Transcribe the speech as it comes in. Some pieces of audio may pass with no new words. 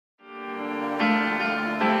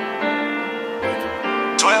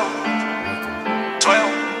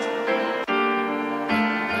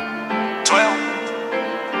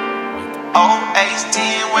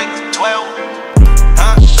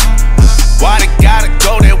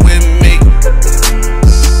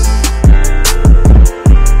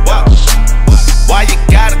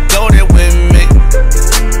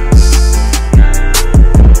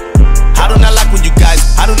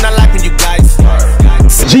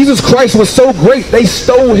Jesus Christ was so great, they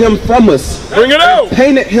stole him from us. Bring it out.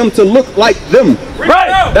 Painted him to look like them.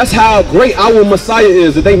 Right. That's how great our Messiah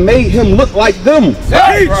is, that they made him look like them.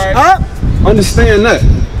 Right. Understand that.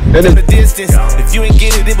 And from the distance, if you ain't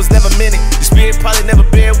get it, it was never meant it. The spirit probably never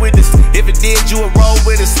bear witness. If it did, you would roll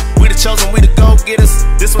with us. We the chosen, we the go-getters.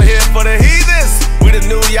 This one here for the heathens. We the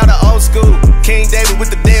new, y'all the old school. King David with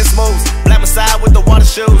the dance moves. Black Messiah with the water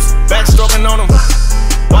shoes. Backstroking on him.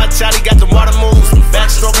 Watch out, he got the water moves.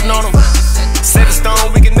 Backstroking on him. Set the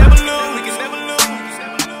stone, we can never lose. We can never lose.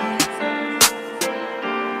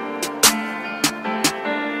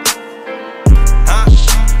 Huh?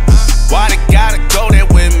 Why they gotta go there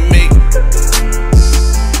with me?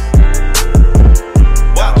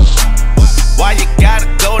 Why you gotta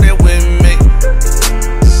go there with me?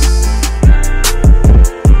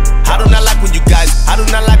 I do not like when you guys, I do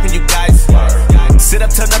not like when you guys sit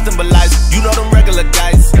up to nothing but lies. You know them regular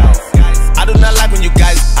guys. I do not like when you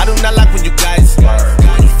guys, I do not like when you guys.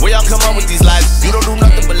 Where y'all come up with these lies? You don't do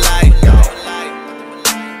nothing but lie.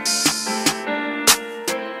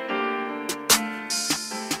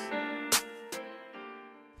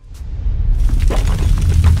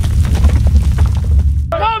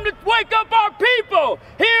 Come to wake up our people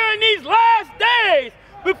here in these last days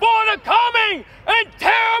before the coming and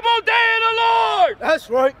terrible day of the Lord. That's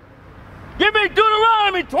right. Give me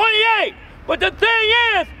Deuteronomy 28. But the thing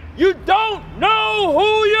is, you don't know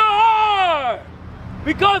who you are,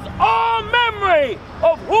 because all memory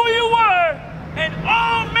of who you were and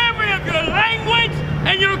all memory of your language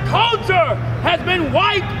and your culture has been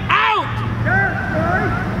wiped out.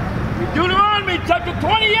 Deuteronomy chapter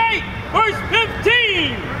 28, verse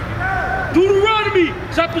 15. Deuteronomy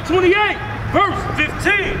chapter 28, verse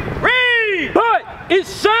 15. Read! But it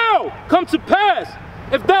shall come to pass,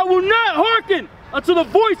 if thou wilt not hearken unto the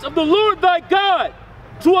voice of the Lord thy God,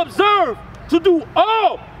 to observe, to do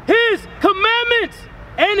all his commandments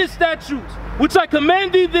and his statutes, which I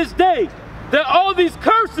command thee this day, that all these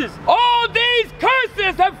curses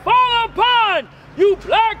have fallen upon you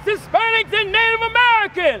blacks, Hispanics, and Native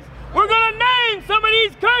Americans. We're gonna name some of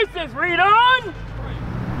these curses. Read on.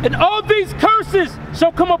 And all these curses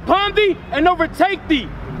shall come upon thee and overtake thee.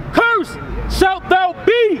 Cursed shalt thou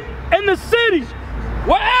be in the city.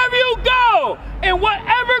 Wherever you go, in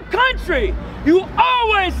whatever country, you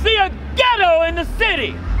always see a ghetto in the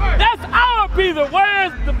city. That's our people.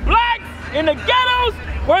 Whether it's the blacks in the ghettos,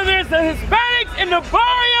 whether it's the Hispanics in the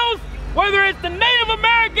barrios, whether it's the Native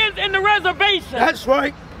Americans in the reservations. That's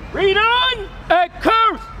right. Read on. And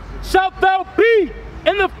cursed shalt thou be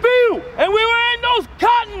in the field. And we were in those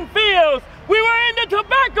cotton fields. We were in the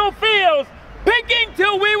tobacco fields, picking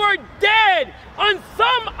till we were dead. On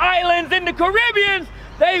some islands in the Caribbean,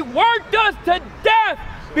 they worked us to death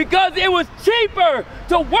because it was cheaper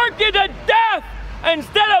to work you to death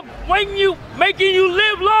instead of making you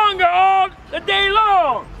live longer all the day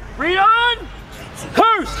long. Read on.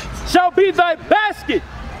 Cursed shall be thy basket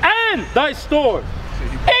and thy store.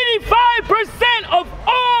 85% of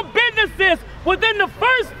all businesses within the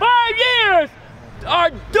first 5 years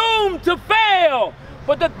are doomed to fail.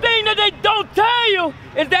 But the thing that they don't tell you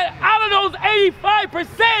is that out of those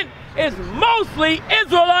 85% is mostly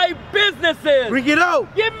Israelite businesses. Bring it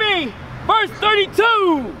out. Give me verse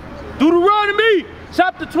 32. Deuteronomy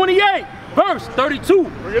chapter 28, verse 32.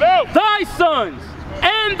 Bring it out. Thy sons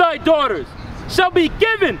and thy daughters shall be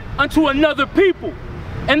given unto another people,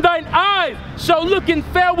 and thine eyes shall look and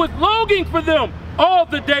fail with longing for them all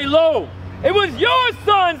the day long. It was your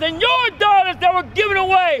sons and your daughters that were given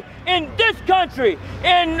away in this country,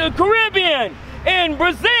 in the Caribbean, in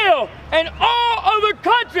Brazil, and all other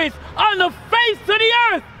countries on the face of the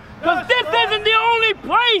earth. Because this isn't the only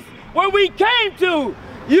place where we came to.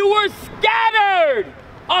 You were scattered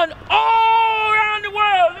on all around the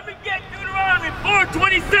world. Let me get Deuteronomy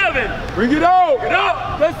 4:27. Bring it out.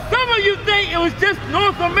 Because some of you think it was just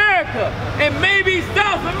North America and maybe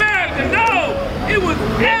South America. No, it was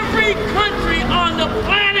every country on the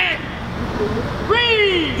planet.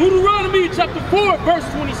 Read. Deuteronomy chapter 4, verse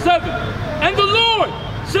 27. And the Lord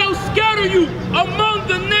shall scatter you among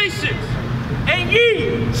the nations, and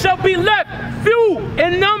ye shall be left few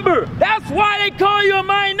in number. That's why they call you a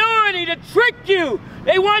minority, to trick you.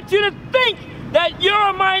 They want you to think that you're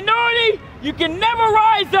a minority, you can never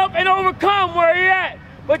rise up and overcome where you're at.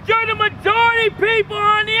 But you're the majority people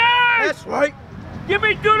on the earth. That's right. Give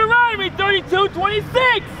me Deuteronomy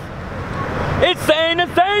 32:26. It's saying the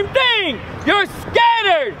same thing. You're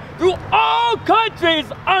scattered through all countries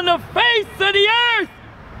on the face of the earth.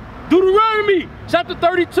 Deuteronomy chapter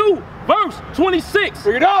 32, verse 26.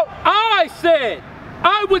 Bring it out. I said,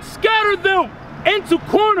 I would scatter them into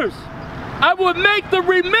corners I would make the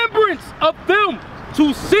remembrance of them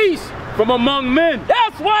to cease from among men.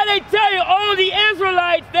 That's why they tell you all the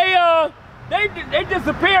Israelites, they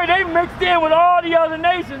disappeared. They mixed in with all the other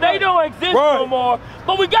nations. They don't exist no more.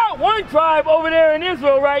 But we got one tribe over there in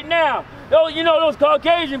Israel right now. You know, those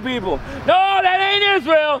Caucasian people. No, that ain't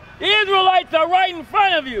Israel. The Israelites are right in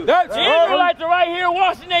front of you. The Israelites are right here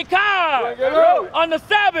washing their cars on the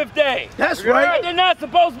Sabbath day. That's right. What they're not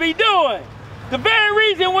supposed to be doing. The very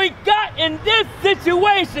reason we got in this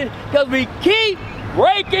situation, because we keep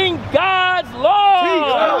breaking God's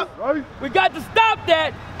laws. We got to stop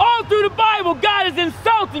that. All through the Bible, God is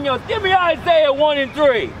insulting us. Give me Isaiah 1 and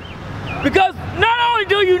 3. Because not only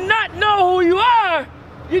do you not know who you are,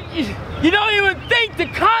 you don't even think to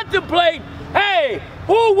contemplate, hey,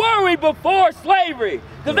 who were we before slavery?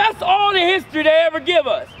 Because that's all the history they ever give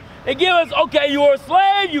us. They give us, okay, you were a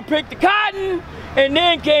slave, you picked the cotton, and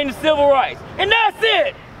then came the civil rights. And that's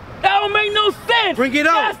it. That don't make no sense. Bring it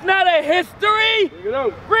out. That's not a history. Bring it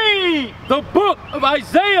out. Read. The book of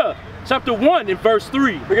Isaiah, chapter 1 and verse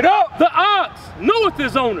 3. Bring it out. The ox knoweth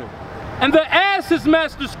his owner, and the ass his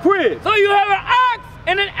master's crib. So you have an ox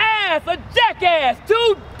and an ass, a jackass,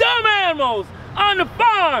 two dumb animals on the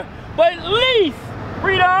farm. But at least,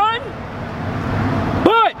 read on.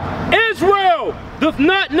 But Israel doth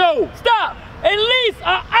not know. Stop. At least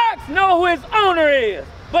an ox know who his owner is.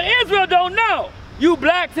 But Israel don't know. You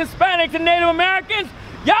blacks, Hispanics, and Native Americans,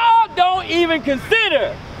 y'all don't even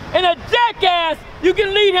consider. And a jackass, you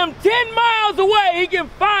can lead him 10 miles away, he can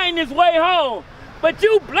find his way home. But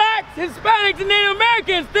you blacks, Hispanics, and Native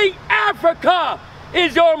Americans think Africa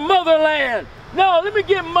is your motherland. No, let me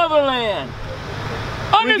get motherland.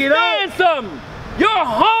 Understand something. Your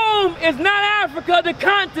home is not Africa, the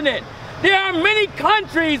continent. There are many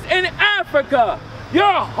countries in Africa. Your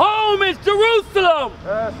home is Jerusalem.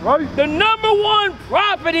 That's right. The #1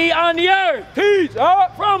 property on the earth. Teach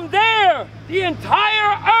up. From there, the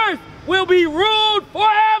entire earth will be ruled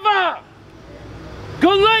forever.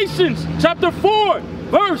 Galatians chapter 4,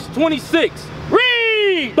 verse 26.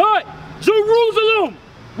 Read. But Jerusalem,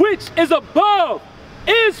 which is above,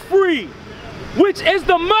 is free, which is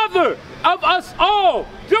the mother of us all.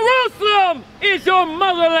 Jerusalem is your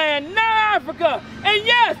motherland, not Africa. And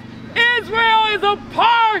yes, Israel is a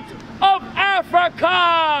part of Africa.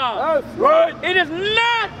 That's right. It is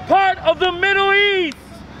not part of the Middle East.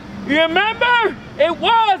 You remember? It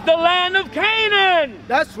was the land of Canaan.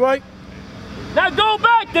 That's right. Now go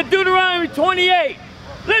back to Deuteronomy 28.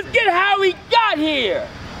 Let's get how we got here.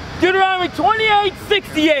 Deuteronomy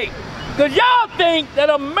 28:68. Because y'all think that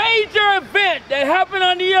a major event that happened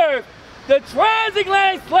on the earth, the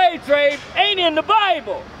transatlantic slave trade, ain't in the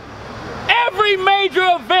Bible. Every major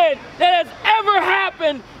event that has ever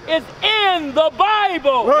happened is in the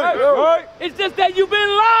Bible. Right. It's just that you've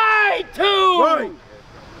been lied to. Right.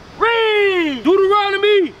 Read.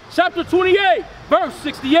 Deuteronomy chapter 28, verse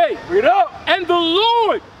 68. Read up. And the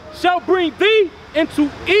Lord shall bring thee into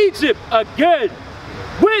Egypt again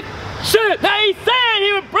with ships. Now he said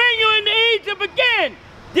he would bring you into Egypt again.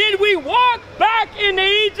 Did we walk back into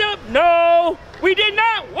Egypt? No, we did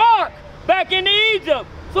not walk back into Egypt.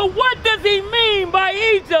 So what does he mean by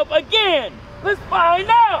Egypt again? Let's find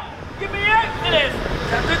out. Give me Exodus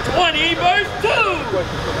chapter 20, verse 2.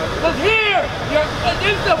 Because here,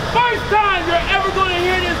 this is the first time you're ever going to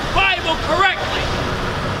hear this Bible correctly.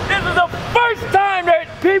 This is the first time that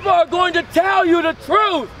people are going to tell you the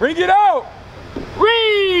truth. Bring it out.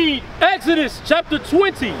 Read. Exodus chapter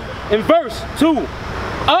 20 and verse 2.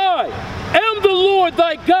 I am the Lord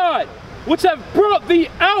thy God, which have brought thee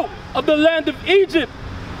out of the land of Egypt,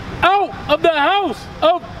 out of the house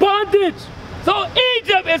of bondage. So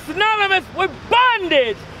Egypt is synonymous with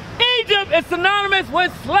bondage. Egypt is synonymous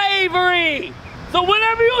with slavery. So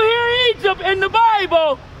whenever you hear Egypt in the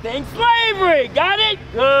Bible, think slavery. Got it?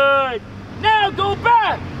 Good. Now go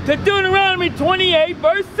back to Deuteronomy 28,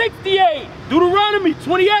 verse 68. Deuteronomy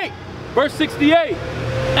 28, verse 68.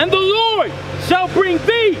 And the Lord shall bring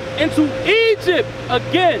thee into Egypt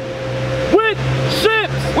again with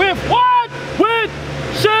ships. With what? With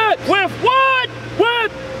ships. With what?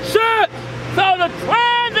 With ships. So the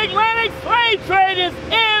transatlantic slave trade is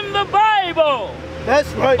in the Bible.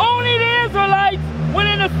 That's right. Only the Israelites went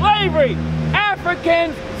into slavery.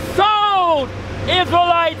 Africans sold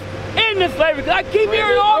Israelites into slavery. I keep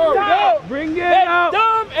hearing all the time. Bring it that out.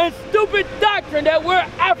 dumb and stupid doctrine that we're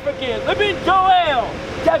Africans. Look in Joel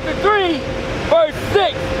chapter 3, verse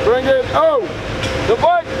 6. Bring it out. The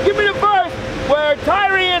verse, give me the verse where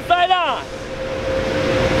Tyre and Sidon.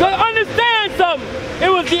 So understand something. It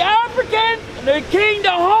was the Africans, the King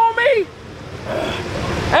Dahomey,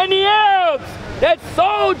 and the Arabs that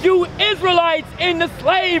sold you Israelites into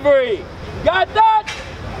slavery. Got that?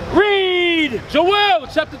 Read. Joel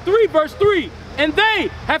chapter 3 verse 3. And they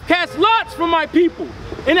have cast lots for my people,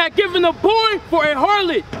 and have given a boy for a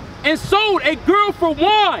harlot, and sold a girl for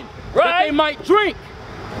wine, that they might drink.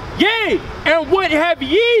 Yea, and what have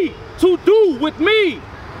ye to do with me,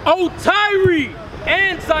 O Tyre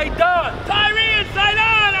and Sidon? Tyre and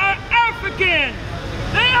Sidon are Africans.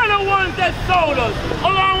 They are the ones that sold us,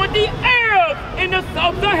 along with the Arabs in the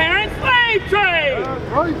sub-Saharan slave trade.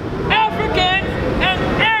 Africans and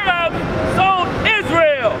Arabs sold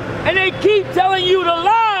Israel, and they keep telling you to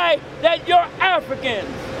lie that you're Africans.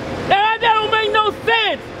 Now that don't make no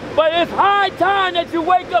sense, but it's high time that you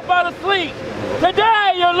wake up out of sleep.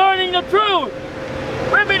 Today you're learning the truth.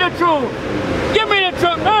 Bring me the truth. Give me the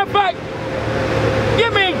truth. Matter of fact,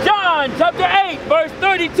 give me John chapter 8 verse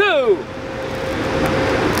 32.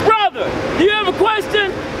 Brother, do you have a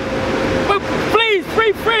question? But please,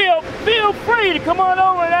 feel free to come on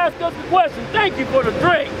over and ask us a question. Thank you for the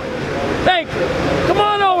drink. Thank you. Come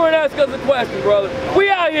on over and ask us a question, brother. We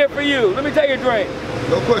out here for you. Let me take a drink.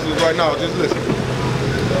 No questions right now, just listen.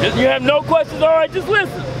 You have no questions? All right, just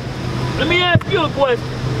listen. Let me ask you a question.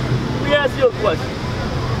 Let me ask you a question.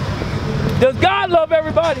 Does God love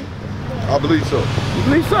everybody? I believe so. You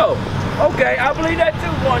believe so? Okay, I believe that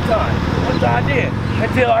too one time. One time I did,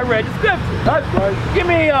 until I read the scripture. That's right. Give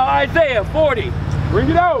me Isaiah 40. Bring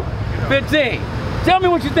it out. 15. Tell me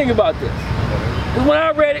what you think about this. Because when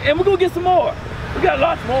I read it, and we're going to get some more. We got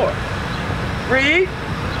lots more. Read.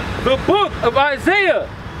 The book of Isaiah,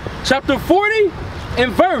 chapter 40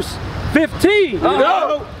 and verse 15.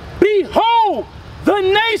 Behold, the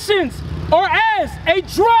nations are as a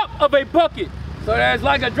drop of a bucket. So there's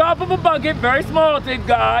like a drop of a bucket, very small to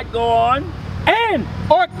God. Go on. And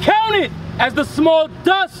are counted as the small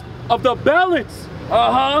dust of the balance.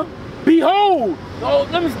 Behold. So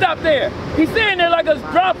let me stop there. He's saying they're like a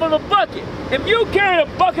drop of a bucket. If you carry a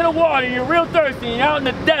bucket of water and you're real thirsty and you're out in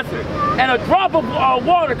the desert and a drop of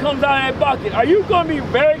water comes out of that bucket, are you going to be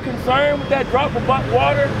very concerned with that drop of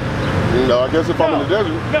water? No, I guess if I'm in the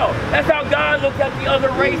desert. No, that's how God looks at the other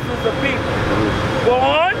races of people. Go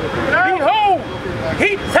on. Behold,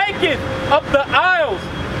 he taketh up the isles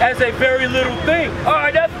as a very little thing. All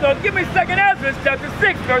right, that's give me 2nd Ezra chapter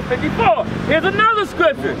 6, verse 54. Here's another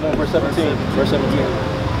scripture. Verse 17. Verse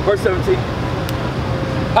 17. Verse 17.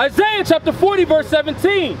 Isaiah chapter 40, verse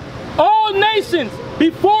 17. All nations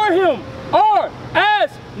before him are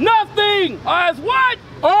as nothing. As what?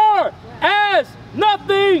 Are as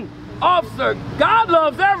nothing. Officer, God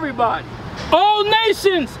loves everybody. All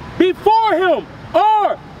nations before him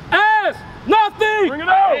are as nothing. Bring it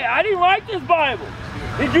out. Hey, I didn't write this Bible.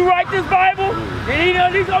 Did you write this Bible? Did any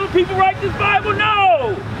of these other people write this Bible?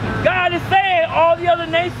 No. God is saying all the other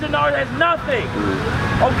nations are as nothing.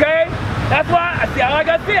 Okay? That's why, like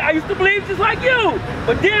I said, I used to believe just like you.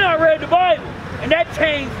 But then I read the Bible, and that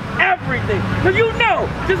changed everything. Because you know,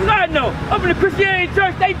 just as I know, up in the Christianity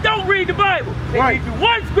church, they don't read the Bible. They read you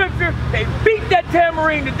one scripture, they beat that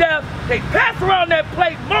tambourine to death, they pass around that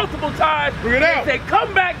plate multiple times, Bring it out. They say,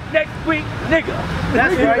 come back next week, nigga.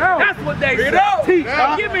 That's Bring it right. out. That's what they Bring it say. out. Teach.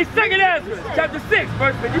 Yeah. Give me 2nd Ezra, chapter 6,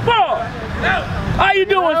 verse 54. How you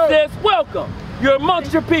doing, sis? Welcome. You're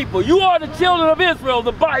amongst your people. You are the children of Israel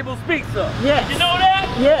the Bible speaks of. Yes. You know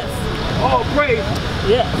that? Yes. Oh, praise.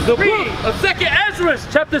 Yes. The book of 2nd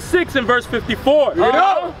Ezra, chapter 6 and verse 54.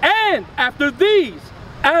 And after these,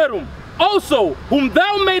 Adam also, whom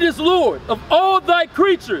thou madest Lord of all thy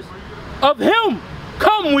creatures, of him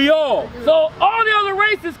come we all. So all the other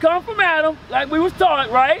races come from Adam, like we was taught,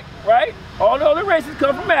 right? Right? All the other races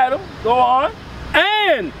come from Adam. Go on.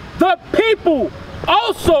 And the people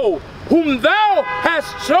also whom thou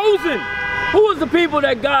hast chosen. Who was the people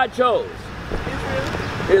that God chose?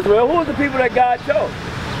 Israel. Who was the people that God chose?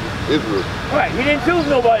 Israel. Right, he didn't choose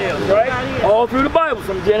nobody else, right? All through the Bible,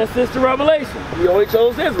 from Genesis to Revelation. He only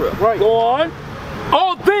chose Israel. Right. Go on.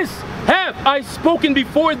 All this have I spoken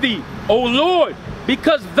before thee, O Lord,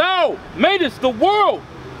 because thou madest the world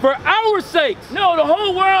for our sakes. No, the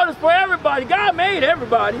whole world is for everybody. God made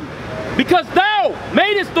everybody. Because thou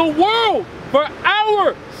madest the world for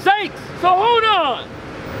our sakes. So hold on.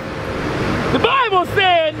 The Bible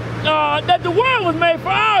said that the world was made for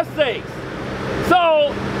our sakes.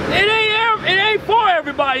 So it ain't for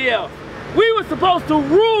everybody else. We were supposed to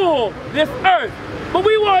rule this earth, but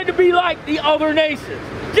we wanted to be like the other nations,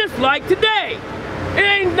 just like today. It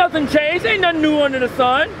ain't nothing changed, ain't nothing new under the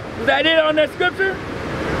sun. Is that it on that scripture?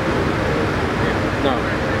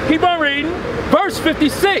 No. Keep on reading. Verse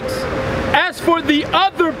 56. As for the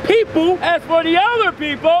other people,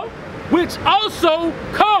 which also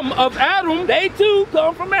come of Adam, they too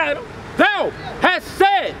come from Adam. Thou hast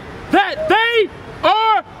said that they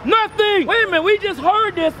are nothing. Wait a minute, we just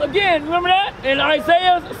heard this again. Remember that in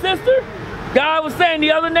Isaiah's sister? God was saying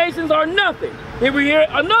the other nations are nothing. Here we hear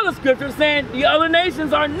another scripture saying the other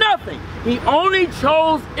nations are nothing. He only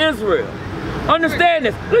chose Israel. Understand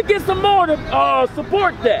this. Let's get some more to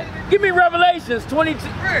support that. Give me Revelations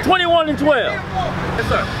 21 and 12. Yes,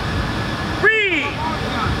 sir. Read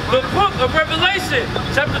the book of Revelation,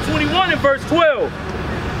 chapter 21 and verse 12.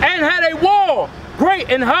 And had a wall great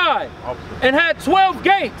and high, and had 12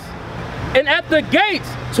 gates, and at the gates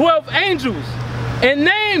 12 angels, and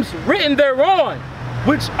names written thereon,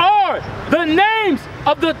 which are the names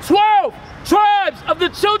of the 12 tribes of the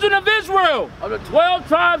children of Israel. Of the 12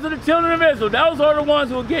 tribes of the children of Israel. Those are the ones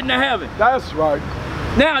who will get into heaven. That's right.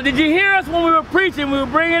 Now, did you hear us when we were preaching? We were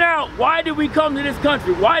bringing out, why did we come to this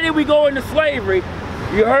country? Why did we go into slavery?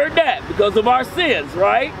 You heard that, because of our sins,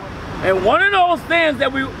 right? And one of those things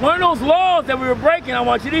that one of those laws that we were breaking, I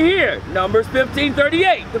want you to hear. Numbers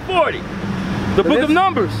 15:38 to 40. The book of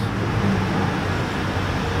Numbers,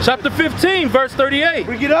 chapter 15, verse 38.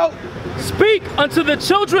 Bring it out. Speak unto the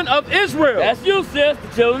children of Israel. That's you, sis,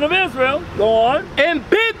 the children of Israel. Go on. And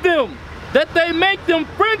bid them that they make them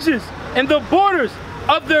fringes in the borders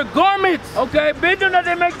of their garments. Okay, bid them that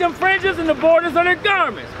they make them fringes in the borders of their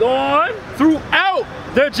garments. Go on. Throughout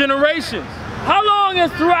their generations. How long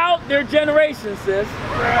is throughout their generations, sis?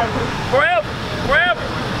 Forever. Forever.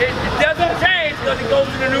 It doesn't change because it goes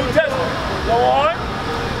to the New Testament. Go on.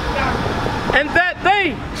 And that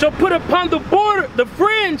they shall put upon the border, the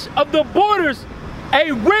fringe of the borders,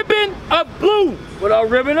 a ribbon of blue. Put a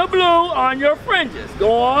ribbon of blue on your fringes.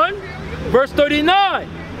 Go on. Verse 39.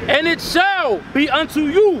 And it shall be unto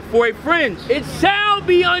you for a fringe. It shall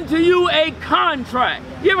be unto you a contract.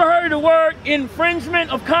 You ever heard the word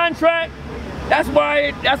infringement of contract? That's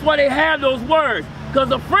why they have those words. Because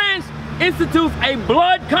the fringe institutes a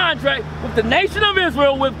blood contract with the nation of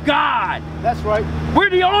Israel with God. That's right. We're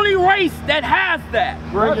the only race that has that.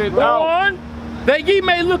 Bring it Go out. on. That ye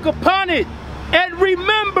may look upon it and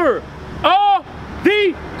remember all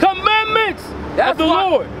the commandments of the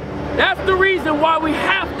Lord. That's the reason why we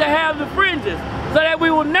have to have the fringes. So that we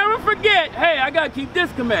will never forget, hey, I got to keep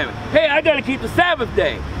this commandment. Hey, I got to keep the Sabbath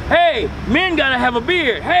day. Hey, men got to have a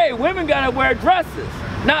beard. Hey, women got to wear dresses,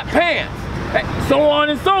 not pants. Hey, so on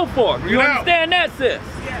and so forth. You understand that, sis?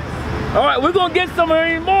 Yes. All right, we're going to get some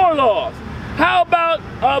more laws. How about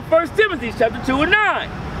 1 Timothy chapter 2 and 9?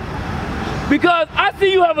 Because I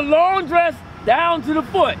see you have a long dress down to the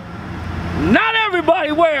foot. Not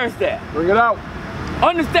everybody wears that. Bring it out.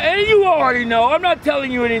 Understand, and you already know, I'm not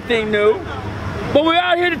telling you anything new. But we're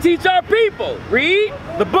out here to teach our people. Read.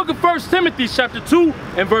 The book of 1 Timothy chapter 2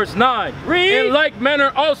 and verse 9. Read. In like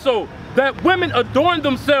manner also, that women adorn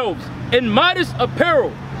themselves in modest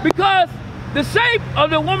apparel. Because the shape of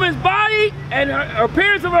the woman's body and her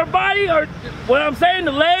appearance of her body, or what I'm saying,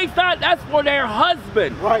 the legs, that's for their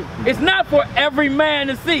husband. Right. It's not for every man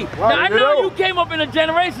to see. Right. Now, I know you came up in a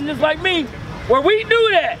generation just like me where we do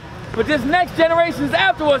that. But this next generations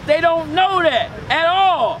after us, they don't know that at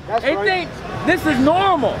all. They think this is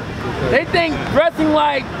normal. They think dressing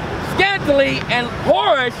like scantily and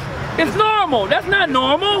whorish is normal. That's not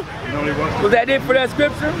normal. Was that it for that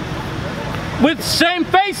scripture? With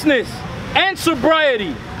shamefacedness and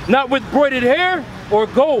sobriety, not with braided hair or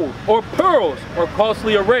gold or pearls or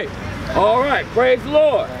costly array. All right, praise the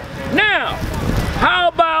Lord. Now, how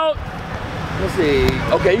about, let's see,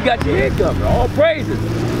 okay, you got your head covered, all praises.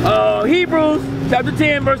 Hebrews chapter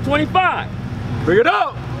 10, verse 25. Bring it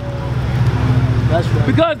up. That's right.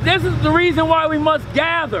 Because this is the reason why we must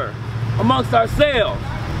gather amongst ourselves.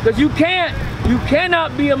 Because you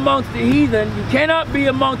cannot be amongst the heathen, you cannot be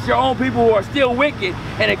amongst your own people who are still wicked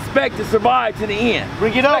and expect to survive to the end.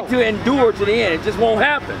 Bring it up. Expect to endure to the end. It just won't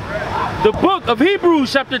happen. The book of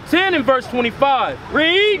Hebrews chapter 10 and verse 25.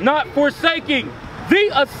 Read. Not forsaking the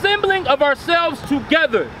assembling of ourselves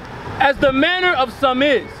together, as the manner of some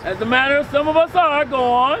is. As the manner of some of us are,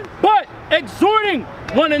 go on. But exhorting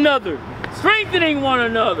one another. Strengthening one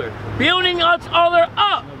another. Building each other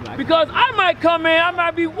up. Because I might come in, I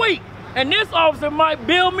might be weak. And this officer might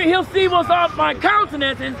build me, he'll see what's off my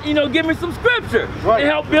countenance and, you know, give me some scripture. Right. And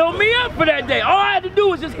help build me up for that day. All I had to do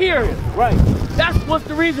was just hear him. Right. That's what's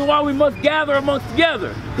the reason why we must gather amongst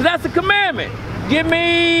together. Because that's a commandment. Give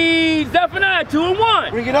me Zephaniah 2 and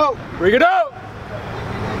 1. Bring it out. Bring it out.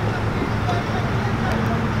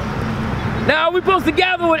 Now, are we supposed to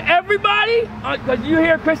gather with everybody? Because you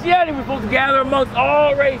hear Christianity, we're supposed to gather amongst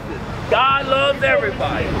all races. God loves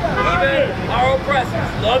everybody, even our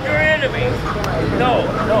oppressors. Love your enemies. No,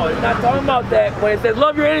 it's not talking about that. When it says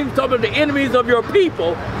love your enemies, it's talking about the enemies of your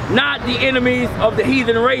people, not the enemies of the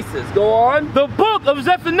heathen races. Go on. The book of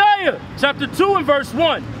Zephaniah, chapter 2 and verse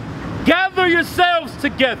 1. Gather yourselves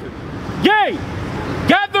together. Yea,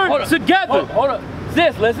 gather together. Hold on.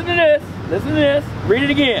 Sis, listen to this. Listen to this. Read it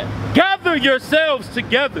again. Gather yourselves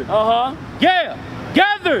together. Yeah,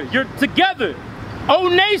 gather together. O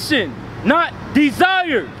nation, not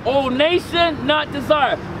desired. O nation, not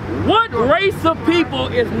desired. What race of people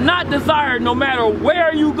is not desired no matter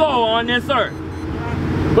where you go on this earth?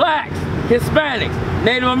 Blacks, Hispanics,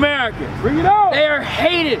 Native Americans. Bring it out. They are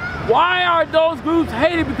hated. Why are those groups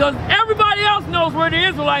hated? Because everybody else knows where the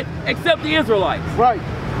Israelites except the Israelites. Right.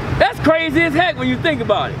 That's crazy as heck when you think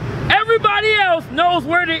about it. Everybody else knows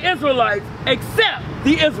where the Israelites except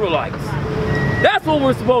the Israelites. That's what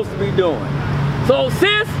we're supposed to be doing. So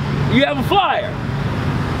sis, you have a flyer.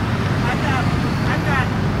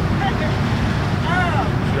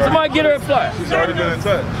 Somebody get her a flyer. She's already been in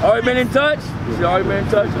touch. Already been in touch? She's already been in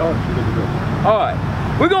touch? All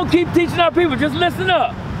right. We're going to keep teaching our people. Just listen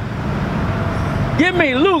up. Give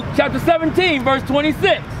me Luke chapter 17, verse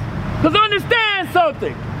 26. Because understand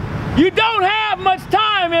something. You don't have much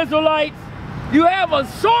time, Israelites. You have a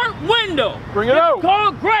short window. Bring it out. It's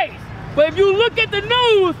called grace. But if you look at the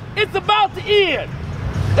news, it's about to end.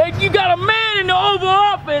 You got a man in the Oval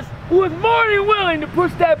Office who is more than willing to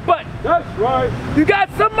push that button. That's right. You got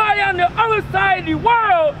somebody on the other side of the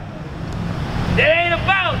world that ain't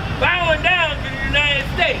about bowing down to the United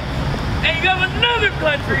States. And you have another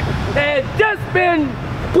country that has just been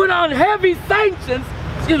put on heavy sanctions,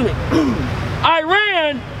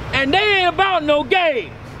 Iran, and they ain't about no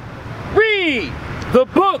games. Read the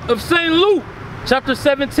book of St. Luke, chapter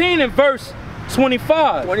 17 and verse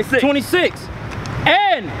 26.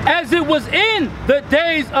 And as it was in the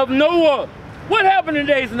days of Noah. What happened in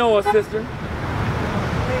the days of Noah, sister?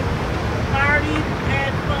 Partied,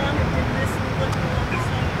 had fun, and listened to what the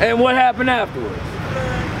Lord said. And what happened afterwards?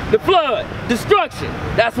 The flood, destruction.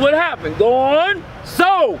 That's what happened. Go on.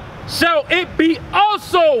 So shall it be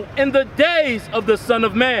also in the days of the Son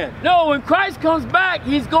of Man. No, when Christ comes back,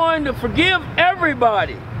 he's going to forgive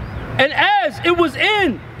everybody. And as it was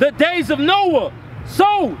in the days of Noah,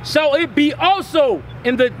 so shall it be also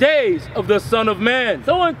in the days of the Son of Man.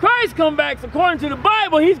 So when Christ comes back, according to the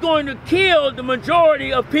Bible, he's going to kill the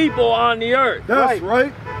majority of people on the earth. That's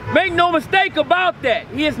right. Make no mistake about that.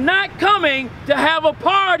 He is not coming to have a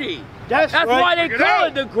party. That's right. Why they call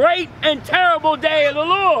it the great and terrible day of the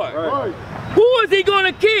Lord. Right. Who is he going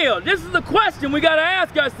to kill? This is the question we got to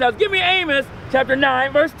ask ourselves. Give me Amos chapter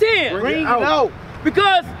 9, verse 10. Bring it out.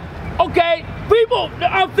 Because, okay, people,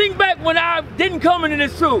 I'll think back when I didn't come into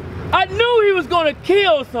this truth. I knew he was going to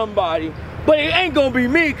kill somebody, but it ain't going to be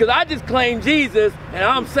me because I just claim Jesus and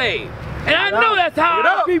I'm saved. And I know that's how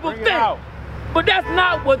other people think. But that's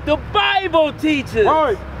not what the Bible teaches.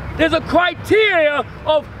 Right. There's a criteria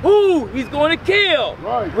of who he's going to kill.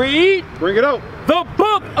 Right. Read. Bring it out. The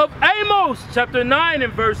book of Amos, chapter 9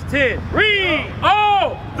 and verse 10. Read.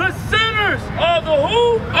 All the sinners. All the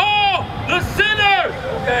who? All the sinners.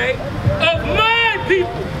 Okay. Of my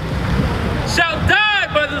people shall die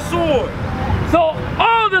by the sword. So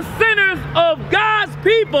all the sinners of God's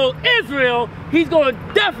people, Israel, he's going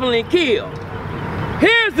to definitely kill.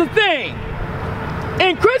 Here's the thing.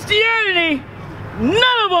 In Christianity,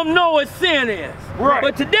 none of them know what sin is. Right.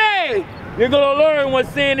 But today, you're going to learn what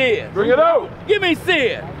sin is. Bring it out. Give me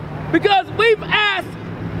sin. Because we've asked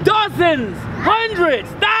dozens, hundreds,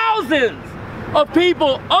 thousands of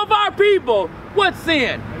people, of our people, what's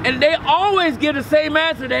sin? And they always give the same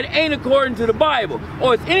answer that ain't according to the Bible.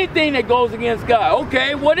 Or it's anything that goes against God.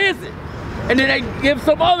 Okay, what is it? And then they give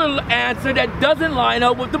some other answer that doesn't line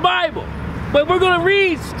up with the Bible. But we're going to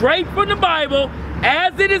read straight from the Bible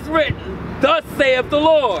as it is written, thus saith the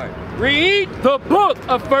Lord. Read. The book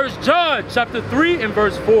of 1 John chapter 3 and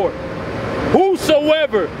verse 4.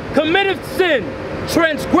 Whosoever committeth sin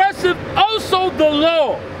transgresseth also the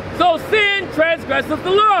law. So sin transgresseth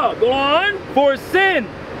the law. Go on. For sin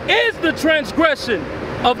is the transgression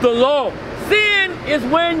of the law. Sin is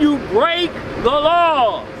when you break the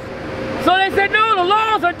laws. So they said, no, the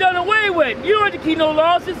laws are done away with. You don't have to keep no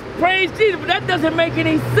laws, just praise Jesus. But that doesn't make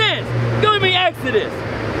any sense. Go to me Exodus.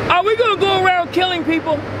 Are we going to go around killing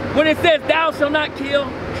people when it says thou shalt not kill?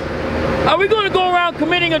 Are we going to go around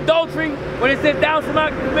committing adultery when it says thou shalt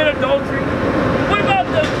not commit adultery? What about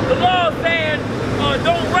the law saying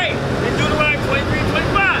don't rape in Deuteronomy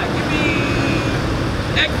 23:25? Give me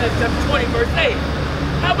Exodus chapter 20 verse 8.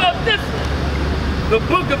 How about this one? the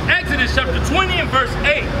book of Exodus chapter 20 and verse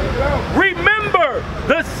 8. Remember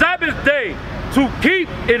the Sabbath day to keep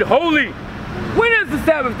it holy. When is the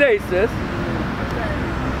Sabbath day, sis?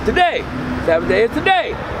 Today. Sabbath day is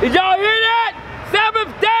today. Did y'all hear that? Sabbath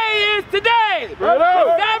day is today.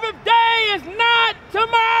 Sabbath day is not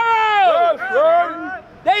tomorrow.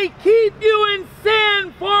 They keep you in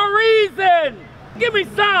sin for a reason. Give me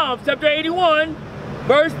Psalms chapter 81,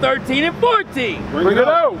 verse 13 and 14. Bring it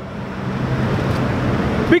out.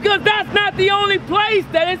 Because that's not the only place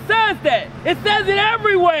that it says that. It says it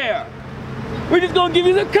everywhere. We're just going to give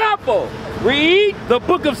you a couple. Read. The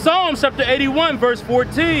book of Psalms chapter 81 verse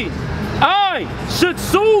 14. I should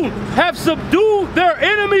soon have subdued their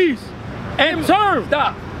enemies and turned.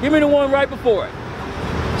 Stop. Give me the one right before it.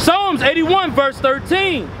 Psalms 81 verse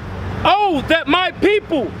 13. Oh, that my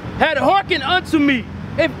people had hearkened unto me.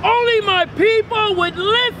 If only my people would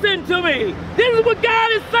listen to me. This is what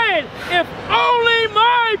God is saying. If only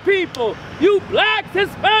my people, you blacks,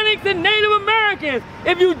 Hispanics, and Native Americans,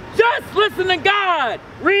 if you just listen to God.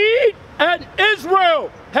 Read. And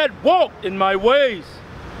Israel had walked in my ways,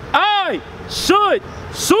 I should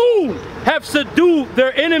soon have subdued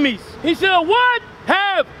their enemies. He should have what?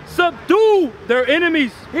 Have subdued their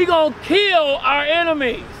enemies. He gonna kill our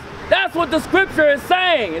enemies. That's what the scripture is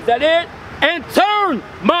saying. Is that it? And turn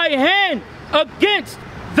my hand against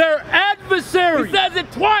their adversaries. He says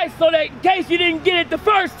it twice so that in case you didn't get it the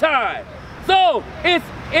first time. So it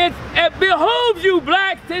behooves you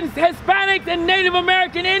blacks and Hispanics and Native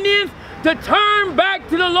American Indians to turn back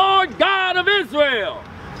to the Lord God of Israel.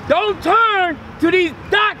 Don't turn to these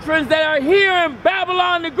doctrines that are here in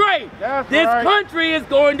Babylon the Great. This country is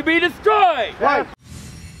going to be destroyed.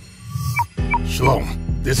 Shalom.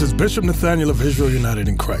 This is Bishop Nathaniel of Israel United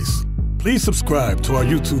in Christ. Please subscribe to our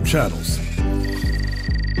YouTube channels.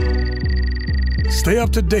 Stay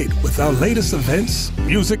up to date with our latest events,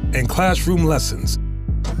 music, and classroom lessons.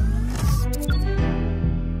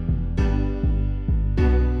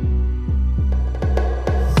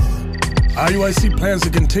 IUIC plans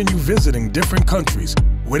to continue visiting different countries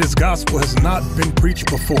where this gospel has not been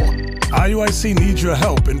preached before. IUIC needs your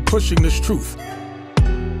help in pushing this truth.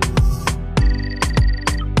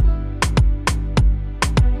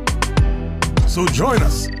 So join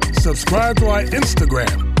us, subscribe to our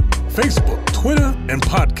Instagram, Facebook, Twitter, and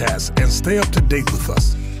podcasts, and stay up to date with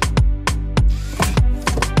us.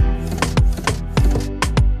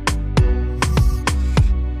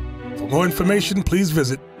 For more information, please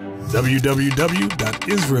visit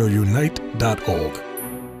www.israelunite.org.